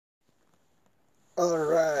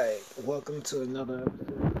Alright, welcome to another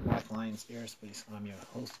episode of Black Lions Airspace. I'm your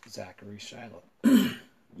host, Zachary Shiloh.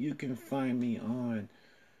 You can find me on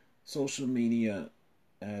social media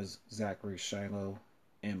as Zachary Shiloh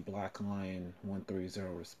and Black Lion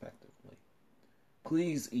 130 respectively.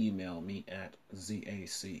 Please email me at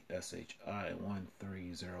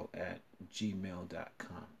zacshi130 at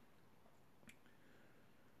gmail.com.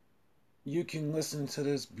 You can listen to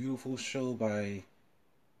this beautiful show by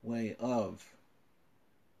way of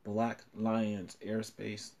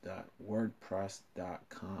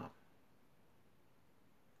blacklionairspace.wordpress.com.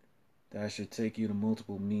 That should take you to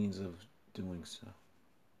multiple means of doing so.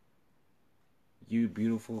 You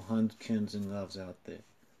beautiful Hunkins and loves out there,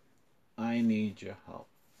 I need your help.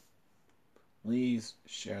 Please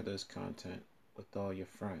share this content with all your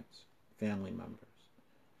friends, family members,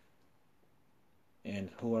 and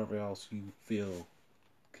whoever else you feel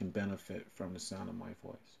can benefit from the sound of my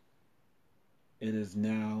voice. It is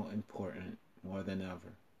now important more than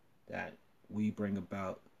ever that we bring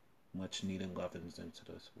about much needed lovings into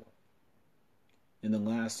this world. In the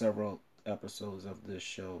last several episodes of this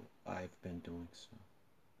show, I've been doing so,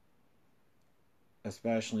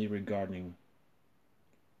 especially regarding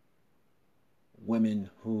women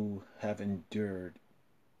who have endured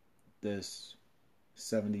this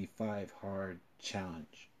 75 hard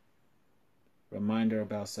challenge. Reminder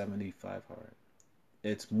about 75 hard.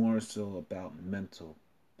 It's more so about mental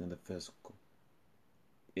than the physical.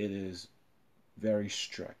 It is very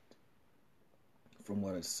strict from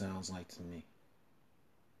what it sounds like to me.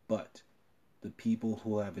 But the people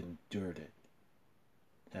who have endured it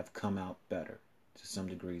have come out better to some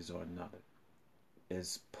degrees or another.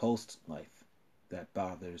 It's post life that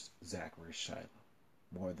bothers Zachary Shiloh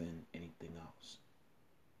more than anything else.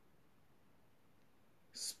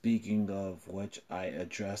 Speaking of which, I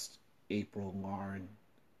addressed April Lauren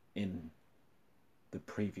in the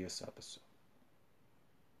previous episode.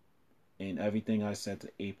 And everything I said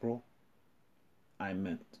to April, I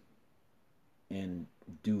meant and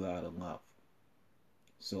do out of love.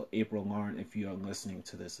 So, April Lauren, if you are listening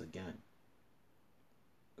to this again,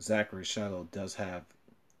 Zachary Shiloh does have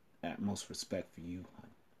utmost respect for you, hon.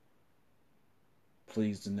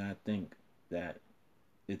 Please do not think that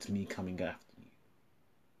it's me coming after you.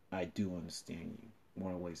 I do understand you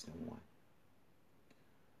more ways than one.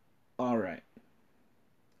 Alright.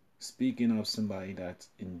 Speaking of somebody that's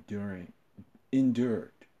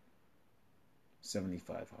endured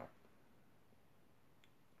 75 hard.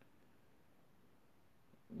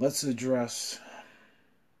 Let's address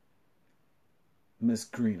Miss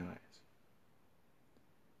Green Eyes,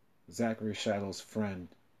 Zachary Shadow's friend,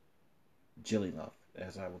 Jilly Love,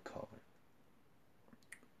 as I would call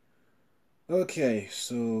her. Okay,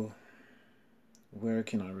 so where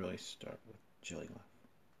can I really start with Jilly Love?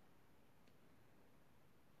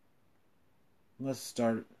 Let's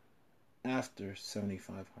start after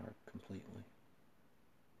 75 hard completely.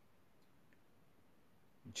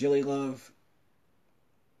 Jilly Love,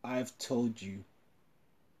 I've told you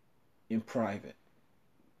in private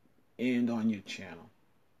and on your channel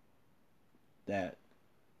that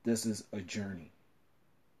this is a journey.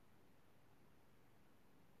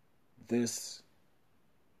 This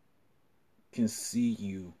can see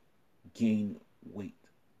you gain weight,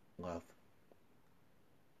 love.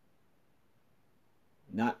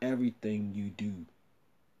 Not everything you do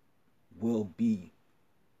will be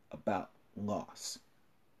about loss.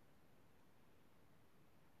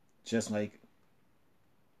 Just like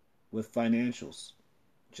with financials,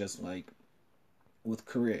 just like with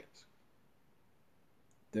careers,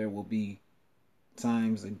 there will be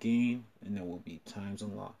times of gain and there will be times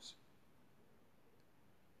of loss.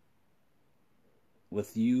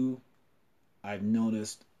 With you, I've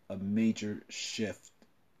noticed a major shift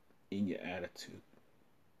in your attitude.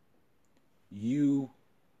 You,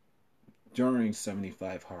 during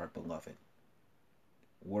 75 hard, beloved,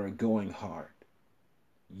 were going hard.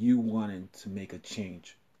 You wanted to make a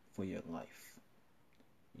change for your life.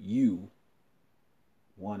 You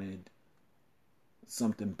wanted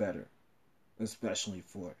something better, especially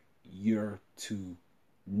for your two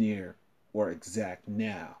near or exact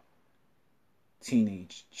now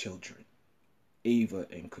teenage children, Ava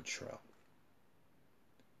and Cottrell.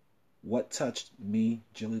 What touched me,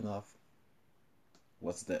 Jilly Love,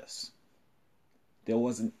 was this. There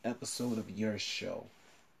was an episode of your show,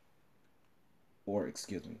 or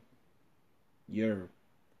excuse me, your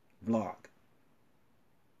vlog,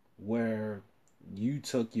 where you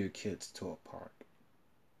took your kids to a park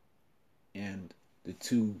and the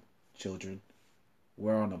two children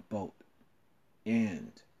were on a boat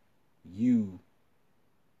and you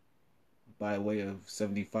by way of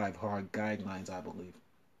 75 hard guidelines, I believe,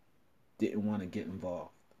 didn't want to get involved.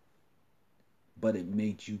 But it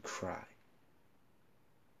made you cry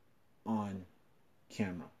on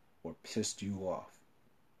camera or pissed you off.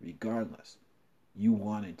 Regardless, you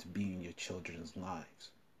wanted to be in your children's lives.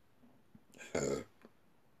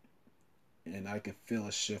 And I could feel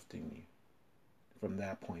a shift in you from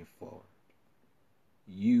that point forward.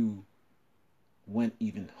 You went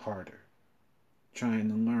even harder, trying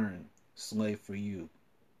to learn Slave for You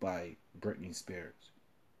by Britney Spears,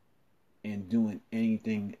 and doing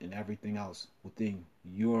anything and everything else within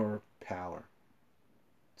your power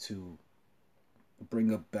to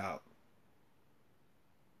bring about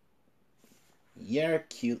your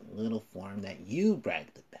cute little form that you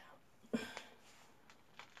bragged about,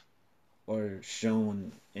 or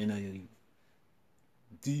shown in a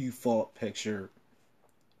default picture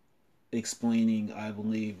explaining, I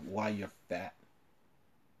believe, why you're fat.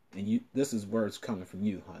 And you, this is words coming from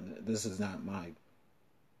you, hon. This is not my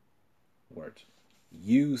words.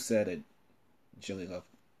 You said it, Jilly Love,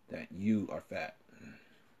 that you are fat.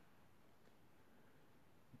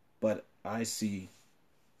 But I see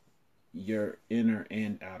your inner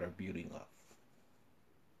and outer beauty, love.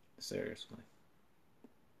 Seriously.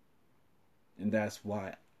 And that's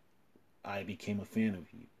why I became a fan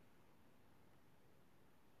of you.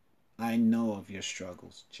 I know of your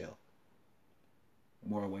struggles, Jill.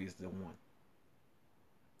 More ways than one.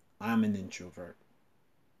 I'm an introvert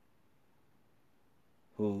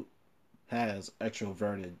who has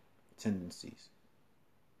extroverted tendencies.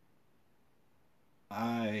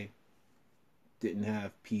 I didn't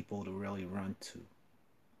have people to really run to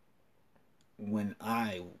when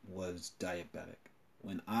I was diabetic,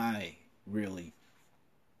 when I really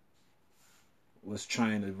was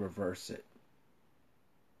trying to reverse it.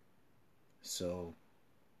 So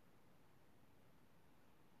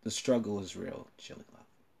the struggle is real, Chili Love.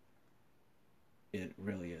 It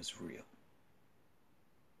really is real.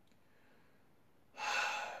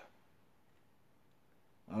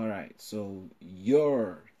 All right, so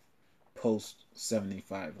your post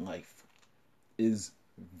 75 life is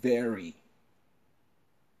very,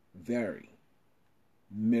 very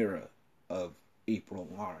mirror of April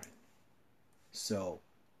Lauren. So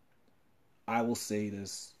I will say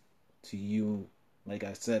this to you like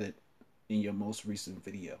I said it in your most recent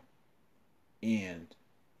video, and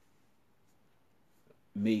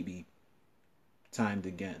maybe timed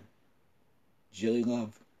again. Jilly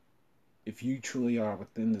Love, if you truly are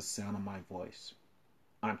within the sound of my voice,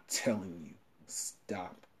 I'm telling you,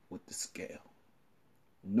 stop with the scale.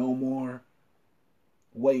 No more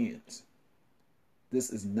weigh-ins. This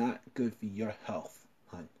is not good for your health,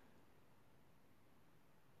 hun.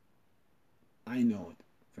 I know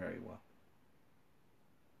it very well.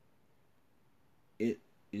 It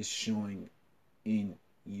is showing in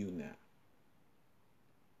you now.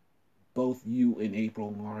 Both you and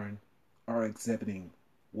April Lauren are exhibiting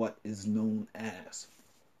what is known as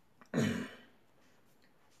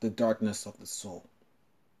the darkness of the soul.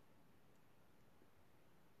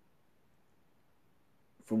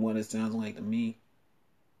 From what it sounds like to me,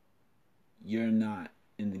 you're not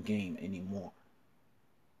in the game anymore.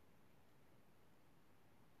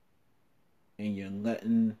 And you're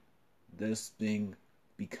letting this thing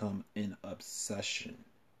become an obsession.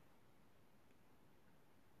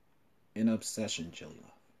 An obsession, Jilly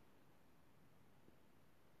Love.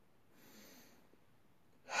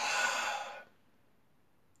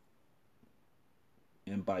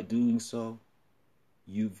 And by doing so,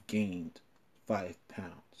 you've gained 5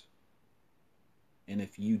 pounds. And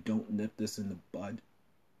if you don't nip this in the bud,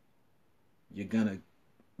 you're gonna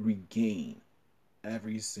regain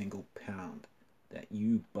every single pound that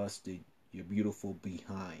you busted your beautiful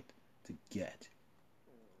behind to get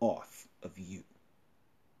off of you.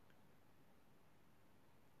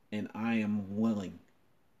 And I am willing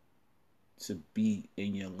to be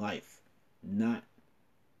in your life, not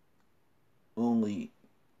only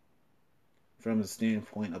from the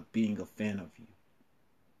standpoint of being a fan of you,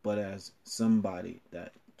 but as somebody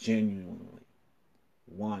that genuinely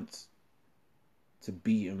wants to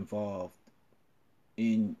be involved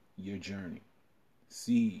in your journey.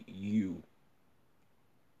 See you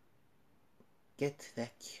get to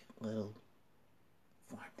that cute little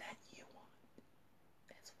form that you want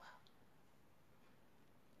as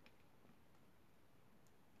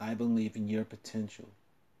well. I believe in your potential,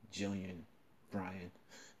 Jillian Bryan.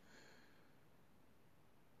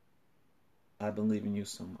 I believe in you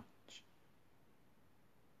so much.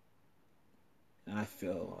 And I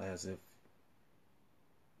feel as if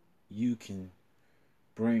you can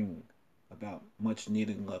bring about much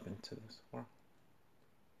needed love into this world.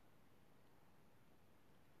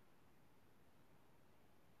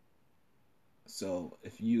 So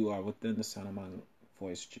if you are within the sound of my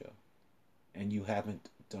voice, Joe, and you haven't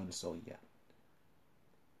done so yet,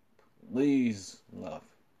 please, love,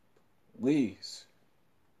 please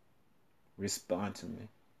respond to me.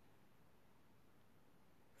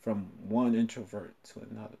 From one introvert to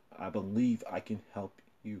another, I believe I can help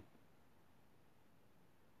you.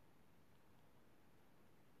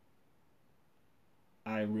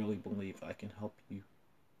 I really believe I can help you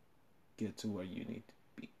get to where you need to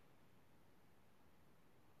be.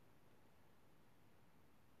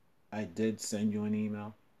 I did send you an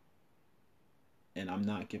email, and I'm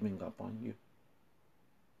not giving up on you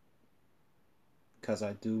because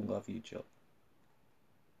I do love you, Jill.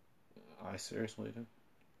 I seriously do.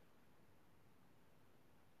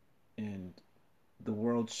 And the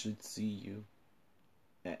world should see you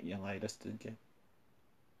at your lightest again.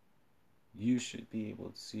 You should be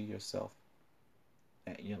able to see yourself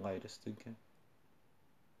at your lightest again.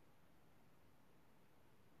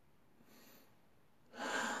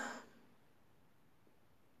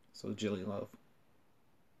 So, Jilly Love,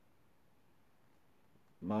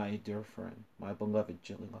 my dear friend, my beloved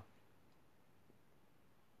Jilly Love,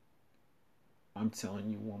 I'm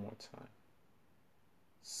telling you one more time,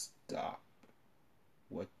 stop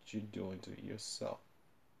what you're doing to yourself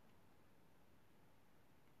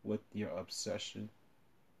with your obsession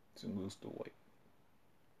to lose the weight.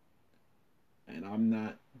 And I'm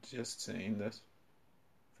not just saying this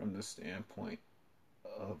from the standpoint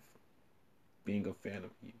of being a fan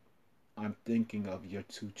of you. I'm thinking of your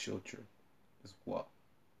two children as well.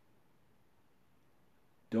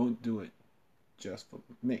 Don't do it just for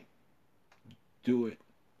me. Do it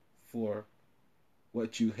for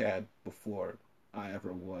what you had before I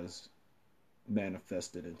ever was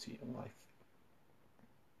manifested into your life.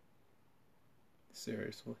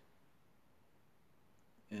 Seriously.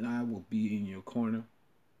 And I will be in your corner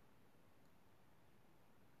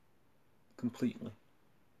completely.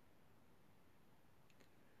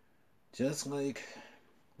 Just like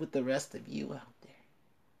with the rest of you out there.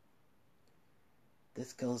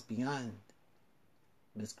 This goes beyond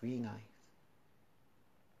Miss Green Eyes.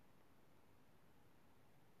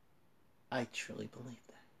 I truly believe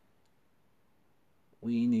that.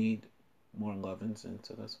 We need more Lovins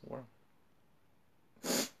into this world.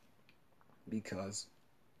 Because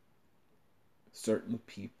certain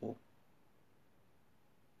people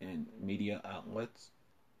and media outlets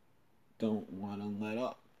don't want to let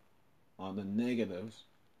up on the negatives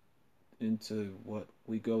into what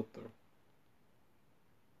we go through.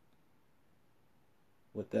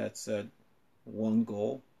 With that said, one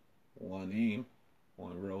goal, one aim,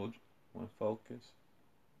 one road, one focus,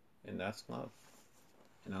 and that's love.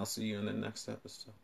 And I'll see you in the next episode.